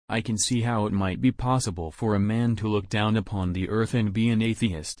I can see how it might be possible for a man to look down upon the earth and be an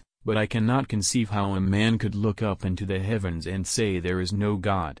atheist, but I cannot conceive how a man could look up into the heavens and say there is no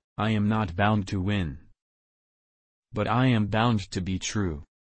God. I am not bound to win, but I am bound to be true.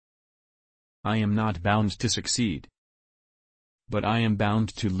 I am not bound to succeed, but I am bound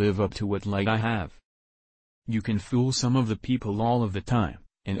to live up to what light I have. You can fool some of the people all of the time,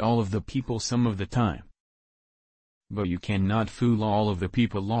 and all of the people some of the time, but you cannot fool all of the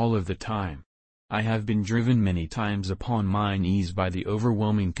people all of the time. I have been driven many times upon my knees by the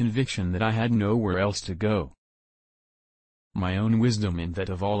overwhelming conviction that I had nowhere else to go. My own wisdom and that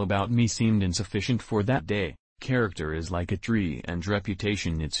of all about me seemed insufficient for that day. Character is like a tree and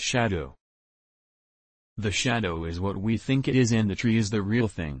reputation its shadow. The shadow is what we think it is and the tree is the real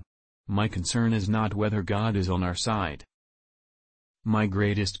thing. My concern is not whether God is on our side. My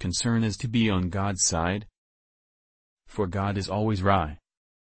greatest concern is to be on God's side. For God is always right.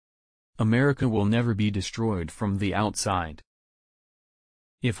 America will never be destroyed from the outside.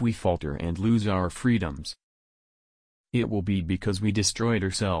 If we falter and lose our freedoms, it will be because we destroyed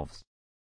ourselves.